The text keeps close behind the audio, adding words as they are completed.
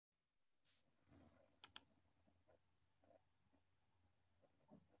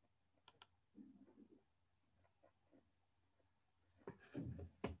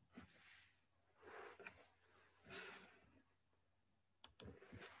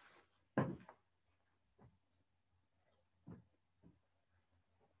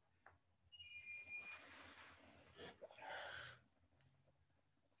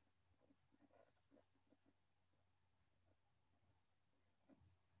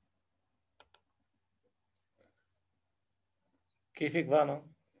كيفك فانا؟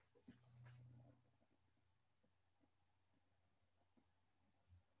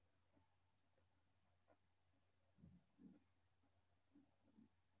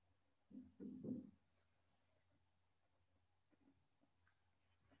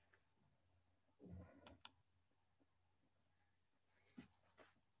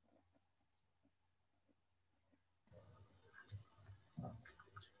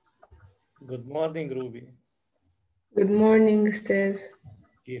 Good morning روبي. Good morning أستاذ.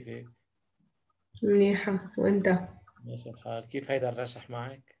 كيفك؟ منيحة وأنت؟ ماشي الحال. كيف هيدا الرشح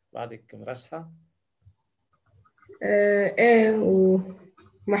معك؟ بعدك مرشحة؟ إيه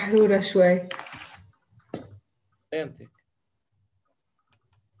ومحرورة شوي. سلامتك.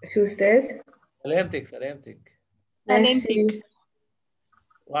 شو أستاذ؟ سلامتك سلامتك. ميرسي.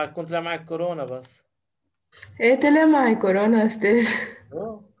 وعد كنت معك كورونا بس. إيه طلع معي كورونا أستاذ.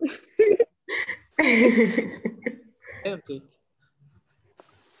 أوه. سلامتك.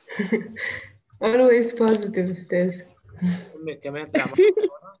 always positive أستاذ. أمك كمان طلع معك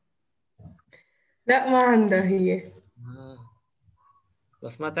كورونا؟ لا ما عندها هي.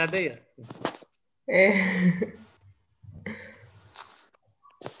 بس ما تعديها. إيه.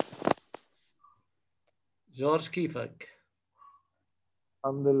 جورج كيفك؟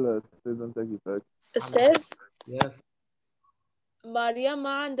 الحمد لله أستاذ، أنت كيفك؟ أستاذ يس. مريم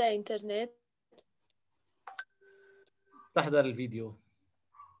ما عندها إنترنت. تحضر الفيديو.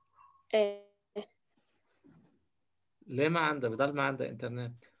 إيه ليه ما عندها؟ بضل ما عندها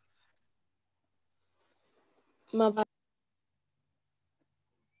انترنت. ما بعرف.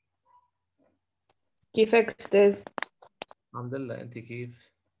 كيفك أستاذ؟ الحمد لله. أنت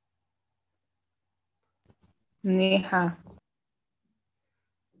كيف؟ منيحة.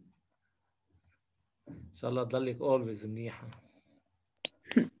 إن شاء الله تضلك always منيحة.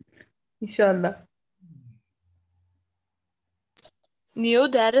 إن شاء الله. نيو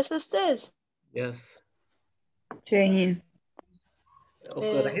دارس أستاذ. يس. شاهين.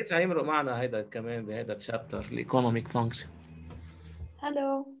 اوكي رح يرجع يمرق معنا هيدا كمان بهيدا الشابتر الايكونوميك فانكشن.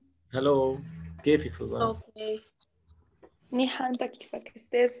 هلو. هلو كيفك سوزان؟ أوكي منيحة، أنت كيفك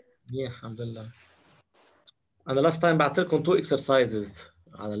أستاذ؟ منيح الحمد لله. انا لاست تايم بعت لكم 2 اكسرسايزز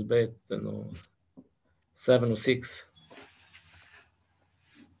على البيت انه 7 و 6.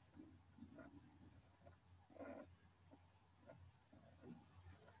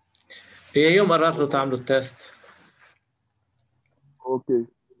 ايه يوم قررتوا تعملوا التيست؟ أوكي.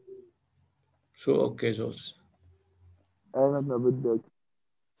 شو اوكي جورج؟ أنا ما بدك.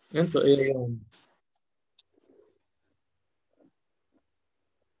 انتوا ايه يوم؟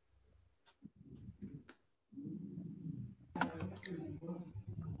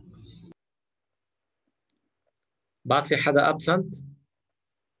 بعت لي حدا ابسنت؟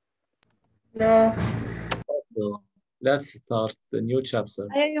 لا. Let's start the new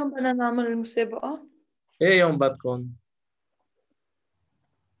chapter. أي يوم بدنا نعمل المسابقة؟ ايه يوم بدكم؟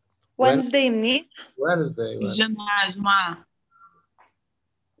 Wednesday منيح؟ Wednesday. جمعة.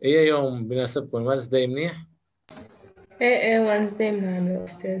 ايه يوم بناسبكم؟ Wednesday منيح؟ إيه Wednesday بنعمل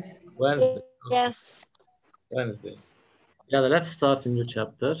أستاذ. Wednesday. Yes. Wednesday. Yeah, let's start a new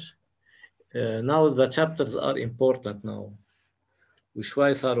chapter. Now the chapters are important now.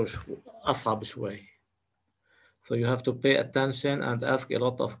 وشوي صاروا أصعب شوي. So you have to pay attention and ask a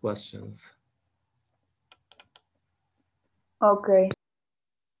lot of questions. Okay.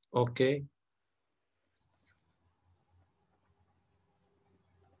 Okay.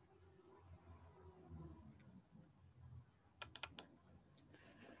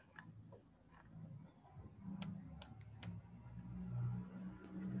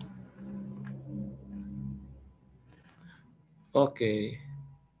 Okay.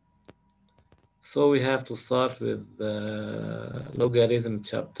 So we have to start with the logarithm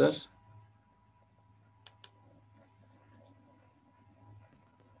chapter.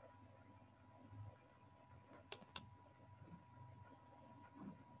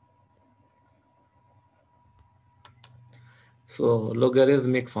 So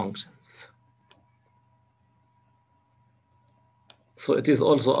logarithmic functions. So it is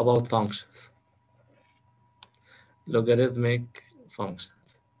also about functions. Logarithmic functions.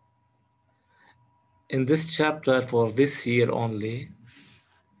 In this chapter for this year only,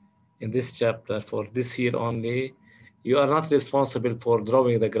 you are not responsible for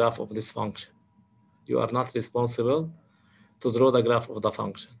drawing the graph of this function. You are not responsible to draw the graph of the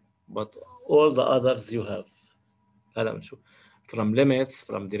function, but all the others you have. From limits,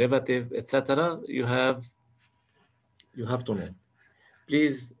 from derivative, etc. You have to know.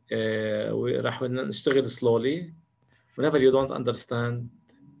 Please, راح نشتغل slowly. Whenever you don't understand,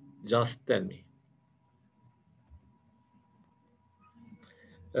 just tell me.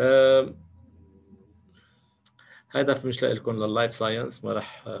 هدف مش لاقي لكم لللايف ساينس، ما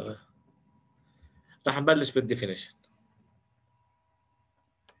رح نبلش بالديفينيشن.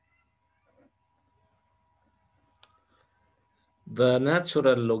 The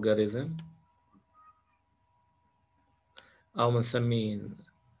natural logarithm أو بنسميه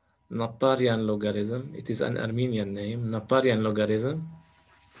Naparian logarithm. It is an Armenian name. Naparian logarithm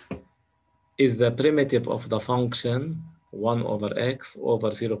is the primitive of the function 1 over x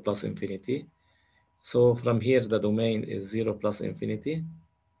over 0 plus infinity. So from here the domain is 0 plus infinity.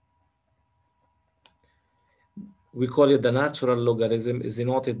 We call it the natural logarithm is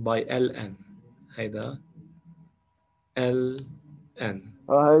denoted by ln. هيدا ln.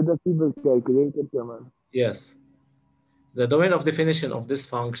 هيدا في بالكالكوليتر كمان. Yes. The domain of definition of this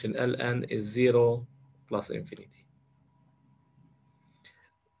function ln is 0 plus infinity.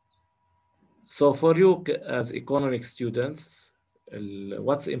 So for you as economic students,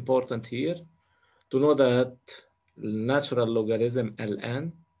 what's important here to know that natural logarithm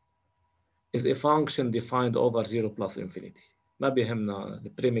ln is a function defined over 0 plus infinity. ما بيهمنا the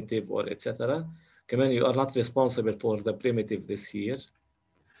primitive or etc. كمان you are not responsible for the primitive this here.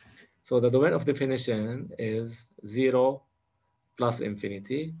 So the domain of definition is 0 plus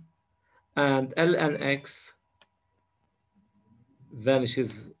infinity, and ln x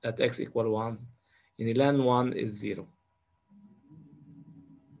vanishes at x equal 1. In ln 1 is 0.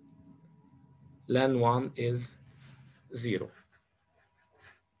 ln 1 is 0.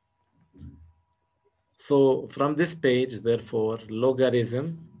 So from this page, therefore,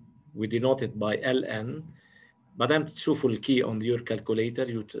 logarithm, we denote it by ln. بعدين تشوفوا الكي on your calculator,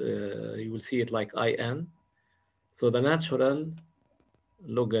 you will see it like in. So the natural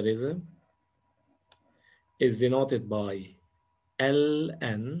logarithm is denoted by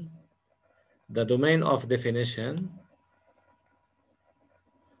ln. The domain of definition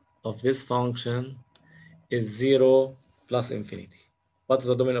of this function is 0 plus infinity. What's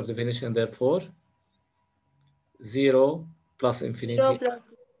the domain of definition, therefore? 0 plus infinity. 0 plus.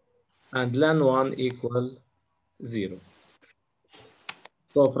 And ln 1 equal 0.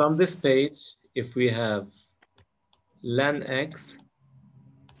 So from this page, if we have ln x,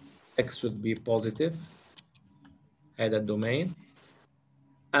 x should be positive, هذا الدومين,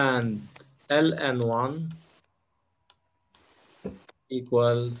 and ln 1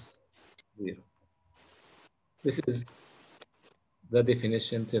 equals 0. This is the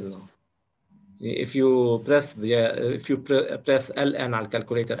definition till now. If you press press ln على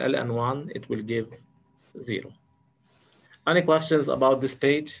calculator ln1, it will give 0. Any questions about this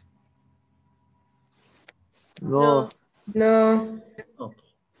page? No. No. Okay.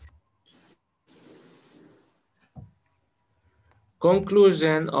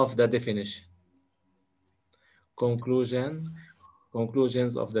 Conclusion of the definition. Conclusions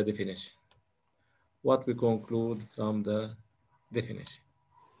of the definition. What we conclude from the definition.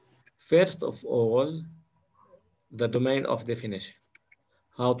 First of all, the domain of definition.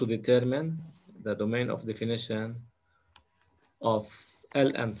 How to determine the domain of definition of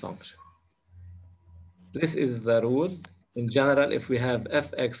ln function. This is the rule. In general, if we have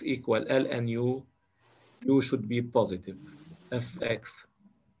fx equal ln u, u should be positive. fx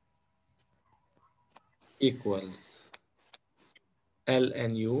equals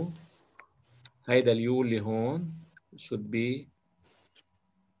ln u. هيدا اليو اللي هون should be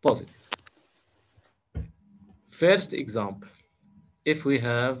positive. First example, if we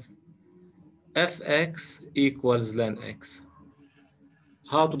have fx equals ln x,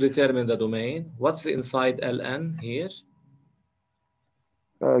 how to determine the domain? What's inside ln here?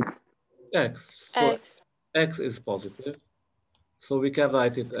 X. X. So x is positive. So we can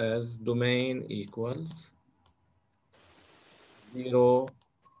write it as domain equals 0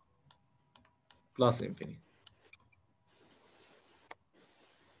 plus infinity.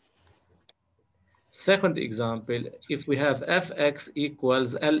 Second example, if we have fx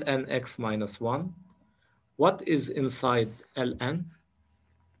equals ln x minus 1, what is inside ln?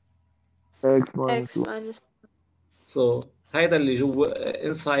 X minus 1. So هيدا اللي جوا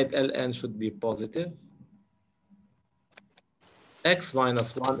inside ln should be positive. X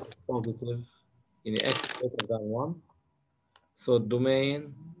minus 1 is positive, يعني x greater than 1. So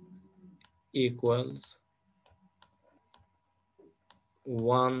domain equals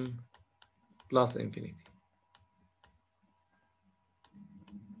 1 plus infinity.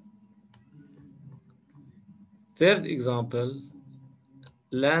 Third example,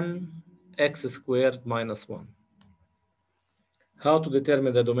 ln x squared minus 1. How to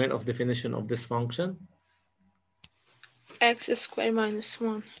determine the domain of definition of this function? X squared minus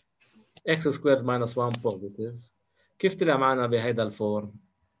 1. X squared minus 1 positive. كيف طلع معنا بهيدا الفورم؟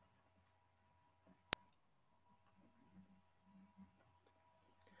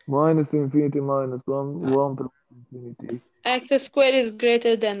 minus infinity minus 1 plus infinity. X squared is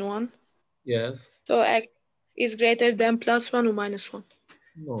greater than 1. Yes. So X is greater than plus 1 or minus 1.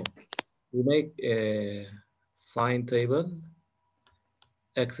 No. We make a sign table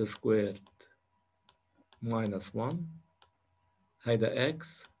x squared minus 1 هيدا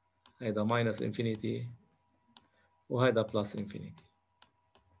x هيدا minus infinity وهيدا plus infinity.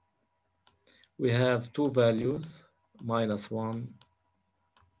 We have two values minus 1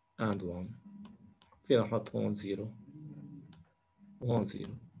 and 1. فينا نحط هون 0 وهون 0.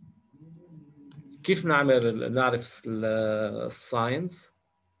 كيف نعرف الساينز؟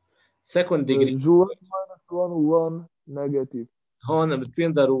 second degree جوا minus 1 و 1 negative. هون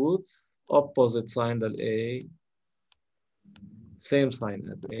between the roots opposite sign لل A same sign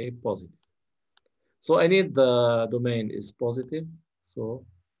as A positive. So I need the domain is positive. So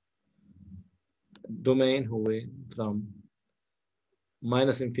domain هو from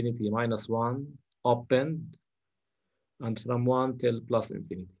minus infinity minus 1 opened and from 1 till plus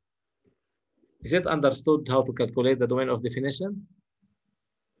infinity. Is it understood how to calculate the domain of definition?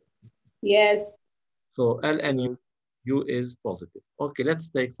 Yes. So ln u is positive. Okay, let's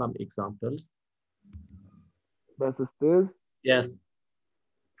take some examples. بس استاذ Yes.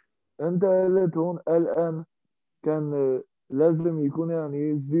 انت قلت هون ln كان لازم يكون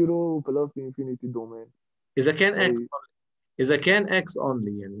يعني 0 plus infinity domain. إذا كان أي. x إذا كان x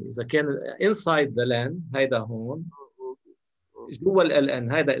only يعني إذا كان inside the LN هيدا هون جوا ال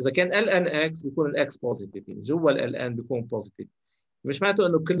LN هيدا إذا كان LN x بيكون ال x positive يعني جوا ال LN بيكون positive. مش معناته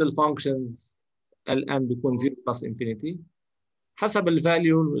إنه كل الفانكشنز LN بيكون 0 plus infinity حسب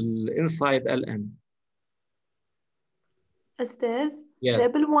الفاليو inside LN. أستاذ Yes.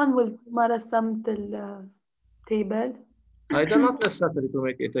 table 1 ما رسمت التيبل. هيدا not necessary to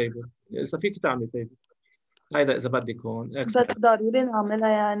make a table. إذا فيك تعملي table. هيدا إذا بدك هون x بس ضروري نعملها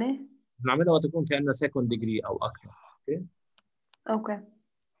يعني. نعملها وقت يكون في عندنا second degree أو أكثر. أوكي. أوكي.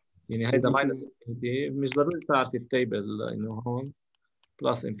 يعني هيدا minus infinity مش ضروري تعرفي التيبل إنه هون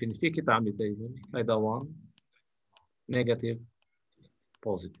plus infinity فيك تعملي تيبل هيدا 1 negative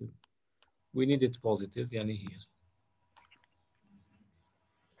positive we need it positive يعني here.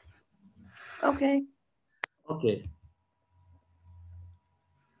 Okay. Okay.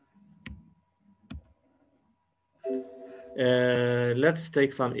 Let's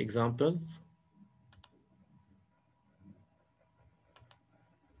take some examples.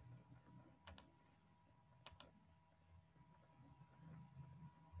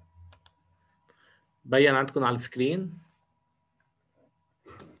 بين عندكم على السكرين؟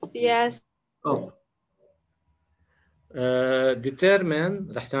 Yes. Oh.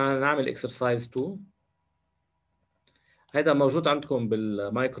 Determine رح نعمل exercise 2. هذا موجود عندكم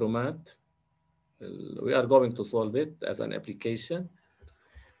بالمايكرومات. We are going to solve it as an application.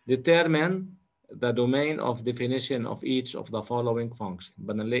 Determine the domain of definition of each of the following function.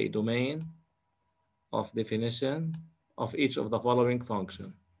 بدنا نلاقي domain of definition of each of the following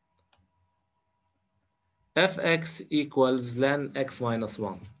function. fx equals ln x minus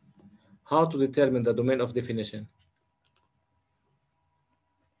 1. How to determine the domain of definition?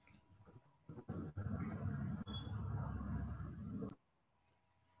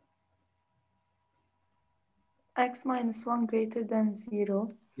 X minus 1 greater than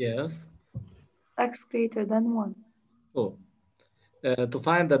 0. Yes. X greater than 1. So, to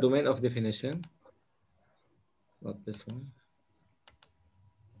find the domain of definition, not this one,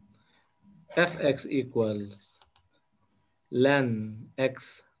 fx equals ln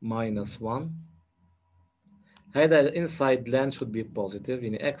x minus 1. هذا inside ln should be positive,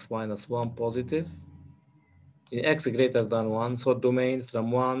 يعني x minus 1 positive, يعني x greater than 1, so domain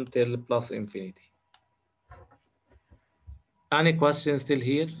from 1 till plus infinity. Any questions still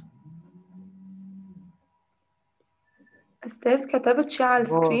here? أستاذ كتبت شيء على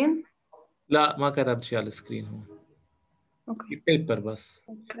السكرين؟ لا ما كتبت شيء على السكرين هون. اوكي. بيبر بس.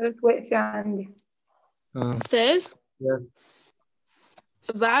 كانت واقفة عندي. أستاذ؟ Yes.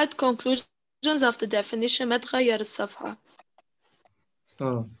 بعد conclusions of the definition ما تغير الصفحة.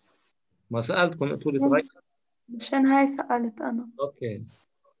 ما سألتكم قلتوا لي تغير. مشان هاي سألت أنا. Okay.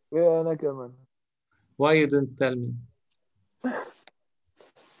 أنا كمان. Why you didn't tell me?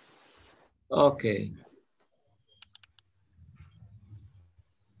 Okay.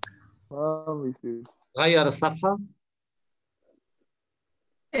 غير الصفحة؟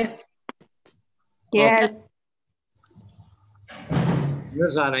 Yes.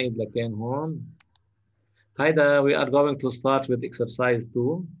 نرجع نعيد لكن هون. هيدا we are going to start with exercise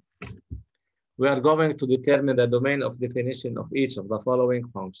 2. We are going to determine the domain of definition of each of the following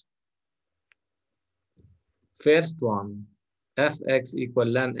functions. First one, fx equal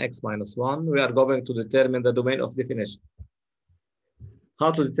ln x minus 1. We are going to determine the domain of definition.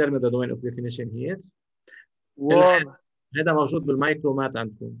 How to determine the domain of definition here? 1. هذا موجود بالمايكرومات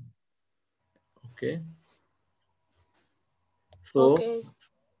عندكم. Okay. So Okay.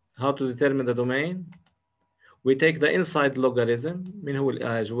 how to determine the domain? We take the inside logarithm. من هو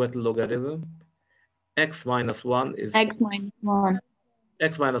جوات اللوغاريتم؟ x minus 1 is X minus 1.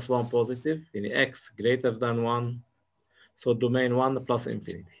 x minus 1 positive, يعني x greater than 1. So domain 1 plus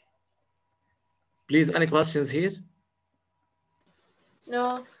infinity. Please, any questions here?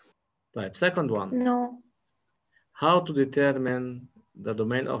 No. Type. Second one. No. How to determine the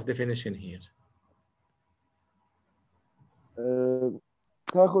domain of definition here?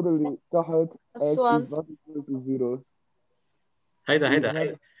 تاخذ اللي تحت This x one. is not equal to 0.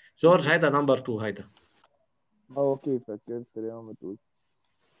 هيدا جورج هيدا نمبر 2 هيدا. اوكي فكرت اليوم بتقول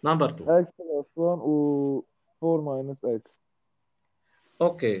نمبر 2. x plus 1 و 4 minus x.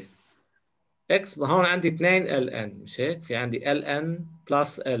 اوكي. x هون عندي 2 ln مش هيك؟ في عندي ln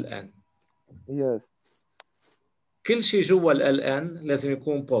plus ln. Yes. كل شيء جوا ln لازم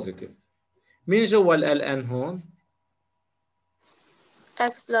يكون بوزيتيف. مين جوا ln هون؟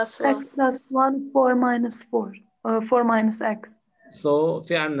 X plus 1. X plus 1, 4 minus 4. 4 minus x. So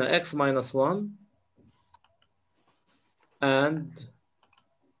في عندنا x minus 1 and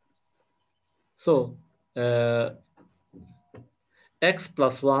so x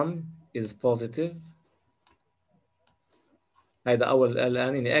plus 1 is positive. هيدا أول ln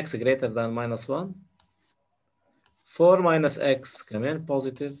يعني x greater than minus 1. 4 minus x كمان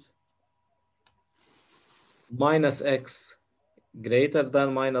positive. Minus x greater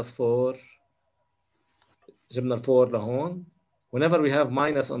than minus 4. جبنا ال 4 لهون. Whenever we have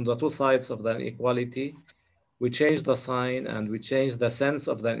minus on the two sides of the inequality, we change the sign and we change the sense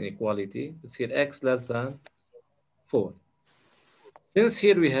of the inequality. It's here x less than 4. Since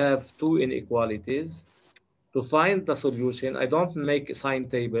here we have two inequalities, to find the solution, I don't make a sign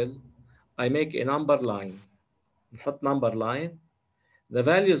table. I make a number line. نحط number line. The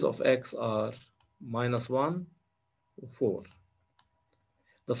values of x are minus 1, 4.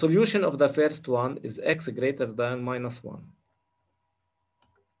 The solution of the first one is x greater than minus 1.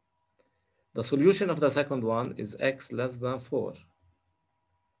 The solution of the second one is x less than 4.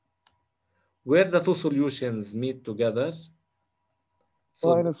 Where the two solutions meet together,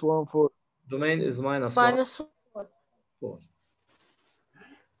 so minus 1, 4. domain is minus minus 1, 4.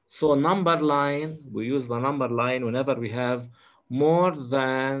 So number line, we use the number line whenever we have more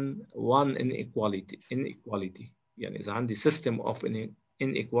than one inequality. يعني إذا عندي system of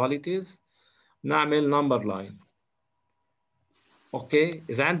inequalities نعمل number line. Okay,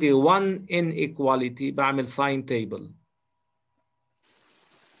 إذا عندي one inequality بعمل sign table.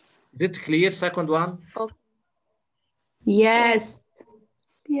 Is it clear? Second one? Okay. Yes.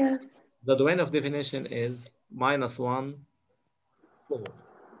 Yes. The domain of definition is minus 1, 4.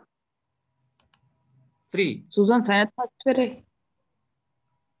 3. Susan, saya transfer.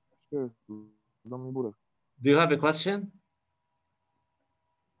 Sure. ضمن بولك. Do you have a question?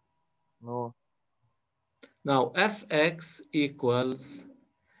 No. Now fx equals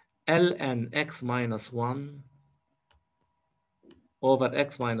ln x minus 1 over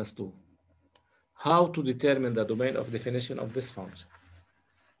x minus 2. How to determine the domain of definition of this function?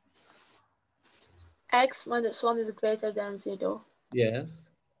 X minus 1 is greater than 0. Yes.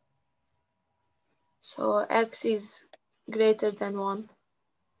 So X is greater than 1.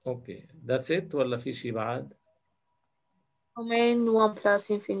 Okay. That's it ولا في شيء بعد؟ Domain 1 plus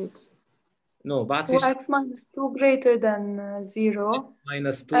infinity. No, بعد في شيء. X minus 2 greater than 0.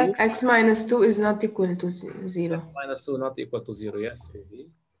 Minus 2. X minus 2 is not equal to 0. Minus 2 not equal to 0. Yes, really.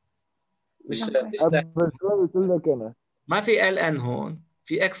 مش قبل شوي قلت لك انا ما في ln هون،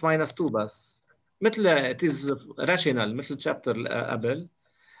 في x minus 2 بس. مثل it is rational مثل chapter قبل.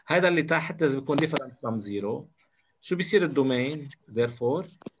 هذا اللي تحت لازم يكون different from 0. شو بيصير الدومين؟ Therefore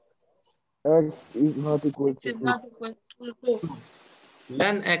x is not equal X to is 2. not equal to 2.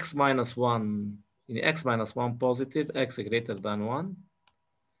 ln x minus 1 يعني x minus 1 positive, x greater than 1.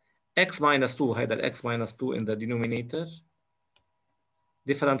 x minus 2 هذا ال x minus 2 in the denominator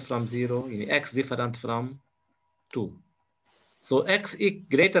different from 0 يعني x different from 2. So x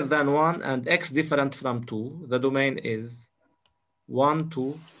greater than 1 and x different from 2. The domain is 1,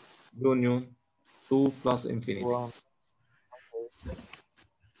 2, union 2 plus infinity. 1.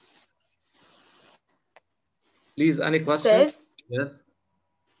 Please, any questions? Says, Yes.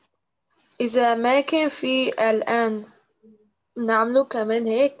 إذا ما كان في الآن نعمله كمان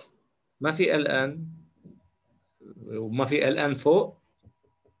هيك. ما في ln وما في ln فوق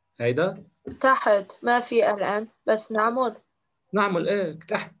هيدا تحت ما في الآن بس نعمل. نعمل ايه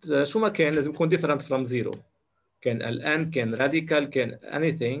تحت شو ما كان لازم يكون different from zero. كان الان كان radical كان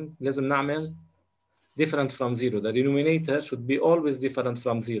anything لازم نعمل different from zero. The denominator should be always different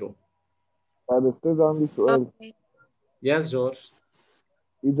from zero. طيب أستاذ عندي سؤال. Okay. Yes جورج.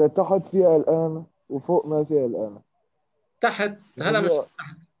 إذا تحت فيها الآن وفوق ما فيها الآن. تحت هلا مش نسميها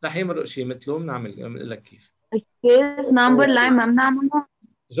رح يمرق شيء مثله بنعمل لك كيف. الكيس نمبر لاين ما بنعمله.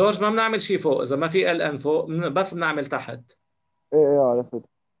 جورج ما بنعمل شيء فوق، اذا ما في ال ان فوق بس بنعمل تحت. إيه عرفت.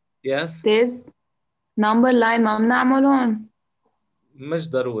 يس كيس نمبر لاين ما بنعملهم. مش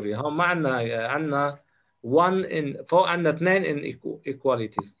ضروري. هون ما عندنا 1 ان فوق، عندنا 2 ان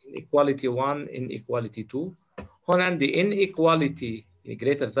equalities. inequality 1 inequality 2. هون عندي inequality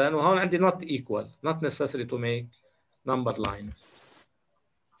greater than، وهون عندي not equal not necessary to make number line.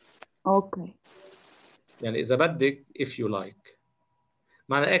 اوكي. يعني اذا بدك if you like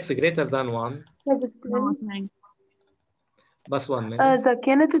معنى x greater than 1 طب نو استنى. ثانك. بس 1 minute. إذا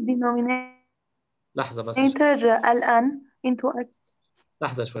كانت الدينومينيتر لحظة بس شوي. الآن into x.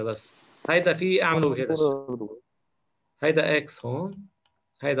 لحظة شوي بس. هيدا في اعمله بهذا الشكل. هيدا x هون،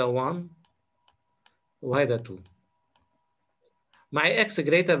 هيدا 1 وهيدا 2. معي x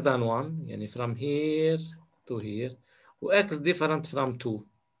greater than 1 يعني from here to here، و x different from 2.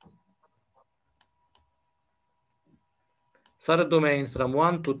 صار الدومين from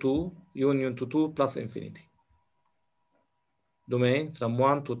 1 to 2 union to 2 plus infinity. domain from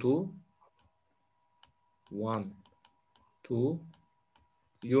 1 to 2 1 2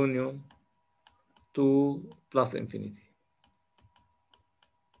 union 2 plus infinity.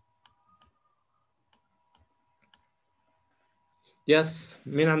 يس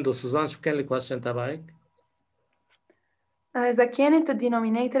مين عنده؟ سوزان شو كان الكويشن تبعك؟ إذا كانت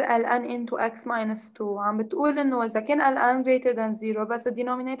الدينومينيتور الآن into x minus 2 عم بتقول إنه إذا كان الآن greater than 0 بس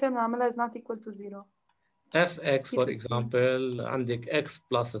الدينومينيتور بنعملها is not equal to 0. fx for كيف example عندك x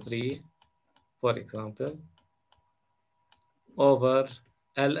plus 3 for example over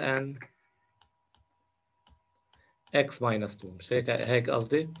ln x minus 2. مش هيك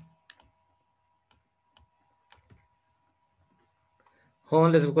قصدي؟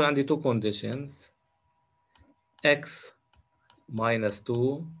 هون لازم يكون عندي two conditions. x minus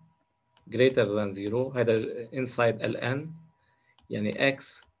 2 greater than 0. هذا inside ln يعني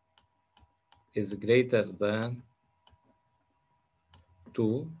x is greater than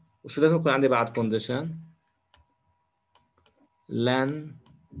 2. وشو لازم يكون عندي بعد condition؟ ln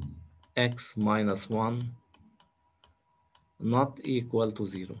x minus 1 not equal to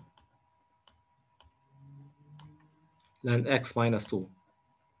 0. ln x minus 2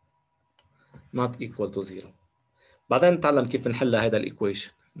 not equal to 0. بعدين نتعلم كيف نحل هذا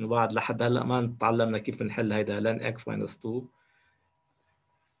الايكويشن. انه بعد لحد هلا ما تعلمنا كيف نحل هيدا ln x minus 2.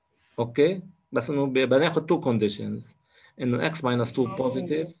 اوكي بس انه بناخذ two conditions انه x minus 2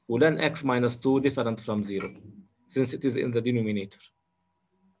 positive و ln x minus 2 different from 0 since it is in the denominator.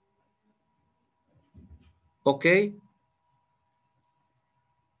 اوكي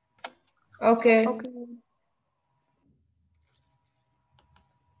اوكي.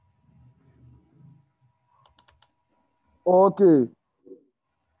 اوكي.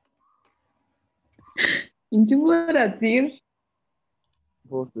 انت ورا تصير.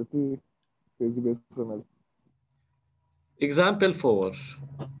 فرصتي تيجي بسمل. example 4.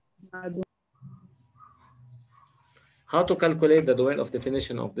 How to calculate the domain of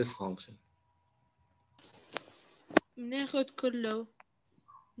definition of this function. بناخد كله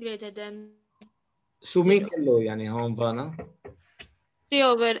greater than شو مين 0. كله يعني هون فانا؟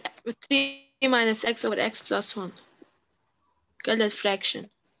 3 over 3 minus x over x plus 1. كل fraction.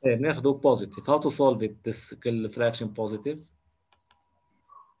 ايه بناخده positive. How to solve it this كل fraction positive؟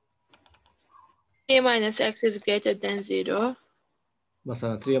 3 minus x is greater than 0.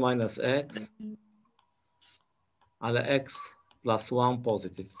 مثلا 3 minus x على x plus 1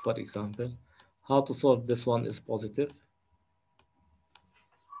 positive for example. How to solve this one is positive?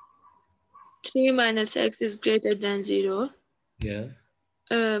 3 minus x is greater than 0. Yes.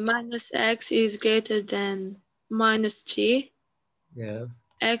 Minus x is greater than minus 3. Yes.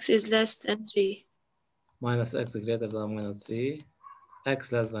 X is less than 3. Minus x greater than minus 3.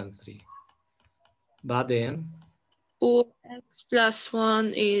 X less than 3. بعدين Or x plus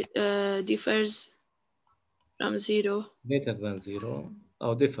 1 is, differs from 0. greater than 0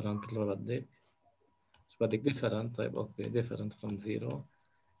 أو different مثل ما بدك. شو بدك different؟ طيب أوكي different from 0.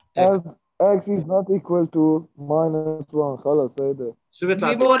 As x is not equal to minus 1 خلص هيدا. شو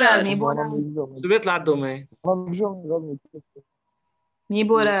بيطلع؟ شو بيطلع الدومين؟ مي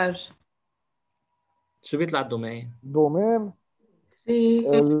بوراج. شو بيطلع الدومين؟ دومين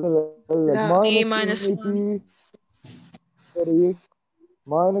لا. minus minus infinity 3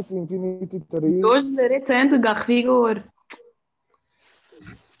 minus infinity 3 Dos dere cento gachvigor.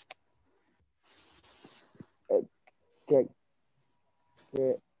 ك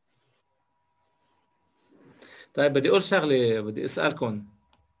ك طيب بدي اقول شغله، بدي اسالكم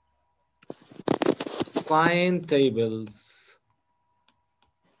sign tables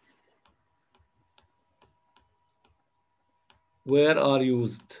where are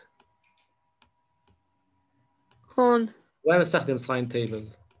used؟ هون. وين بستخدم sign table؟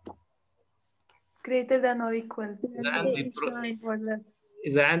 greater than or equal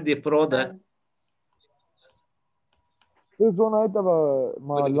اذا عندي product this one هيتبقى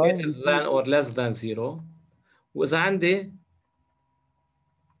مع with line greater than or less than 0، واذا عندي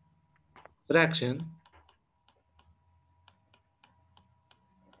fraction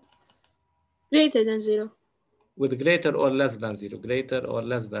greater than 0. with greater or less than 0، greater or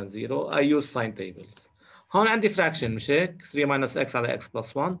less than 0 I use sign tables. هون عندي fraction مش هيك؟ 3 minus x على x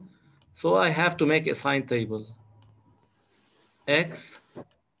plus 1. So I have to make a sign table. X,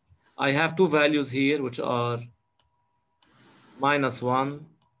 I have two values here which are minus 1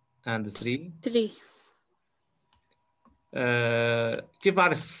 and 3. 3. كيف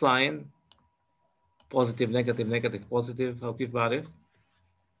بعرف الساين؟ positive negative negative positive، أو كيف بعرف؟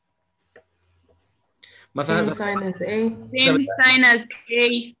 مثلا Same sign as A. Same sign as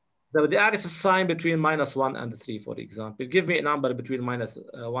A. إذا بدي أعرف الساين between minus 1 and 3 for example, give me a number between minus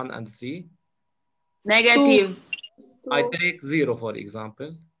 1 and 3. Negative. I take 0 for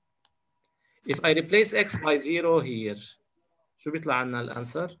example. If I replace x by 0 here, شو بيطلع عنا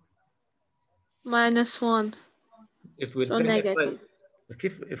الأنسر؟ minus 1. If we So replace negative.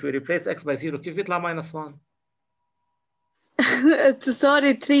 if we replace x by 0 كيف بيطلع minus 1؟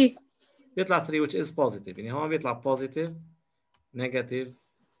 Sorry, 3. بيطلع 3 which is positive. يعني هون بيطلع positive negative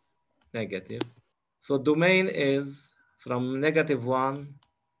negative. So domain is from negative 1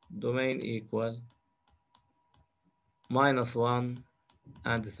 domain equal minus 1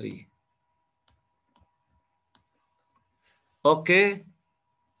 and 3. Okay.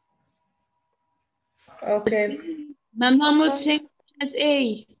 Okay. Mama same as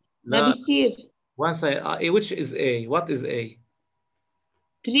A. لا. ما بيصير. Once which is A? What is A?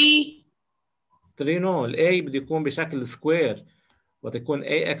 3. 3 no. ال A بده يكون بشكل square. وتكون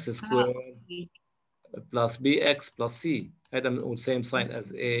AX square plus BX plus C. هذا بنقول same sign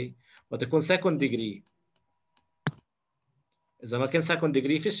as A. وتكون second degree. إذا ما كان second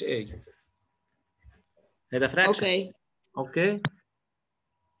degree فيش A. هذا fraction. Okay. Okay.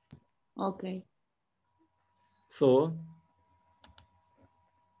 Okay. So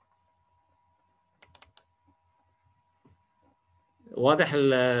واضح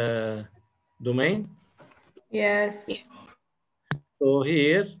ال domain? Yes. So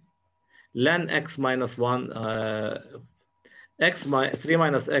here ln x minus 1 3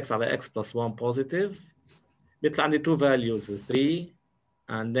 minus x على x plus 1 positive بيطلع عندي two values 3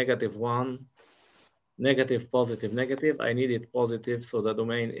 and negative 1 negative positive negative. I need it positive so the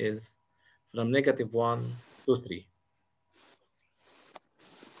domain is from negative 1 to 3.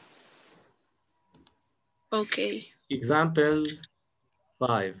 Okay. Example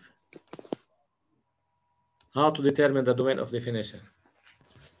 5. How to determine the domain of definition.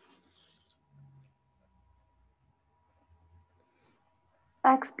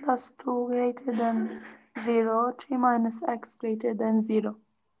 x plus 2 greater than 0, 3 minus x greater than 0.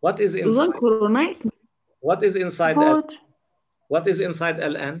 What is inside? What is inside L? What is inside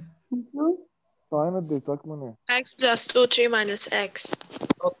Ln? sign دي ساكمنة X plus 2, 3 minus x.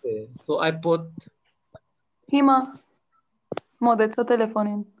 Okay, so I put هيما مودة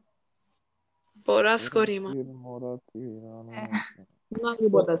تليفونين. بوراس كوريما.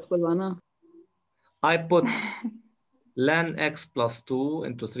 I put ln x plus 2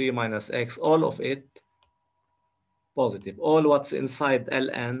 into 3 minus x, all of it positive. All what's inside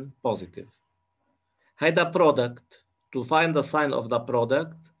ln positive. هيدا product. To find the sign of the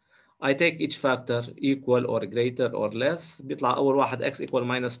product, I take each factor equal or greater or less. بيطلع أول واحد x equal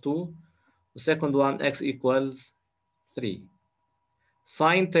minus 2. The second one x equals 3.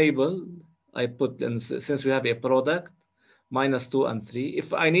 Sign table, I put in, since we have a product, minus 2 and 3.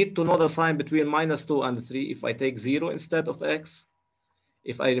 If I need to know the sign between minus 2 and 3, if I take 0 instead of x,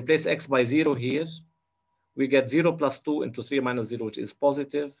 if I replace x by 0 here, we get 0 plus 2 into 3 minus 0, which is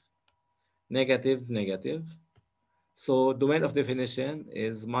positive, negative, negative. So domain of definition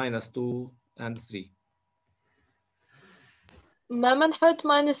is minus 2 and 3. ما نحط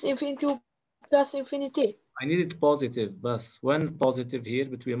minus infinity plus infinity. I need it positive, but when positive here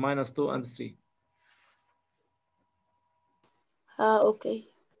between minus 2 and 3. Okay.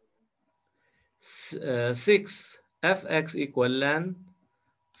 6. fx equal ln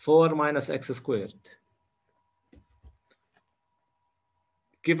 4 minus x squared.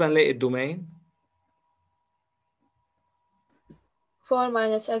 كيف هنلاقي الدومين؟ 4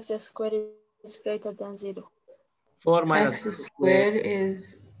 minus x squared is greater than 0. 4 minus X square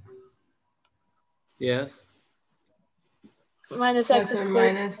is yes. Minus x plus or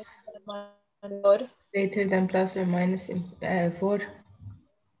squared minus 4. greater than plus or minus 4.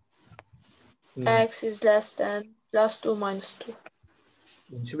 X is less than plus 2 minus 2.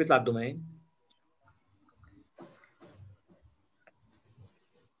 شو بيطلع الدومين؟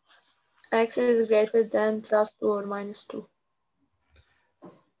 X is greater than plus 2 or minus 2.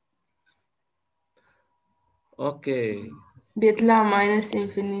 Okay. بيطلع minus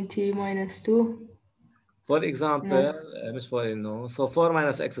infinity minus 2. For example, مش for no. So 4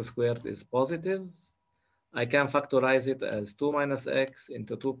 minus x squared is positive. I can factorize it as 2 minus x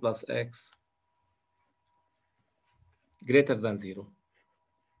into 2 plus x greater than 0.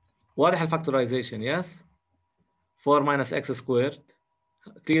 واضح الفactorization, yes? 4 minus x squared.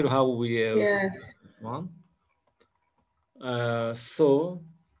 Clear how we Yes. one. So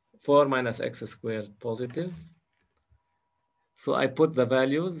 4 minus x squared positive. So I put the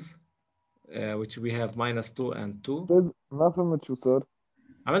values which we have minus 2 and 2. بس ما فهمت شو صار.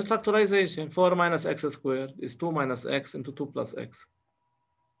 عملت factorization. 4 minus x squared is 2 minus x into 2 plus x.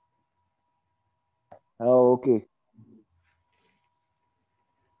 اوكي.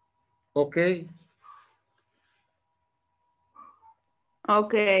 Okay.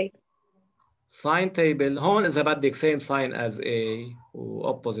 Okay. Sign table. هون إذا بدك same sign as A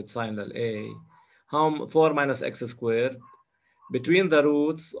و opposite sign لل A. هون 4 minus x squared. Between the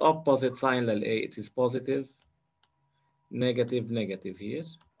roots, opposite sign لل A, it is positive. Negative, negative here.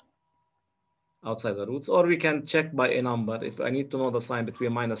 Outside the roots. Or we can check by a number. If I need to know the sign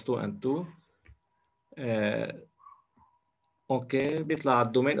between minus 2 and 2. Okay. بيطلع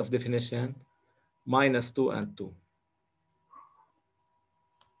الdomain of definition minus 2 and 2.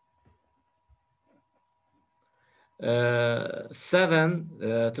 7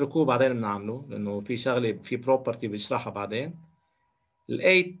 اتركوه بعدين بنعمله لانه في شغله في property بشرحها بعدين.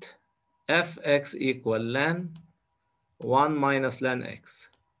 8 fx equal ln 1 minus ln x.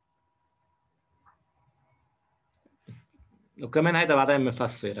 وكمان هيدا بعدين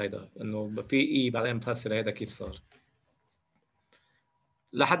بنفسر هيدا انه في بعدين بنفسر هيدا كيف صار.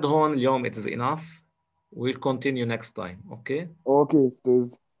 لحد هون اليوم it is enough. We'll continue next time. Okay. اوكي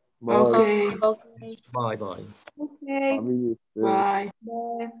استاذ. باي. Okay. Okay. Bye bye. Okay. حبيبي أستاذ. Bye.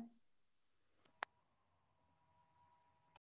 Bye.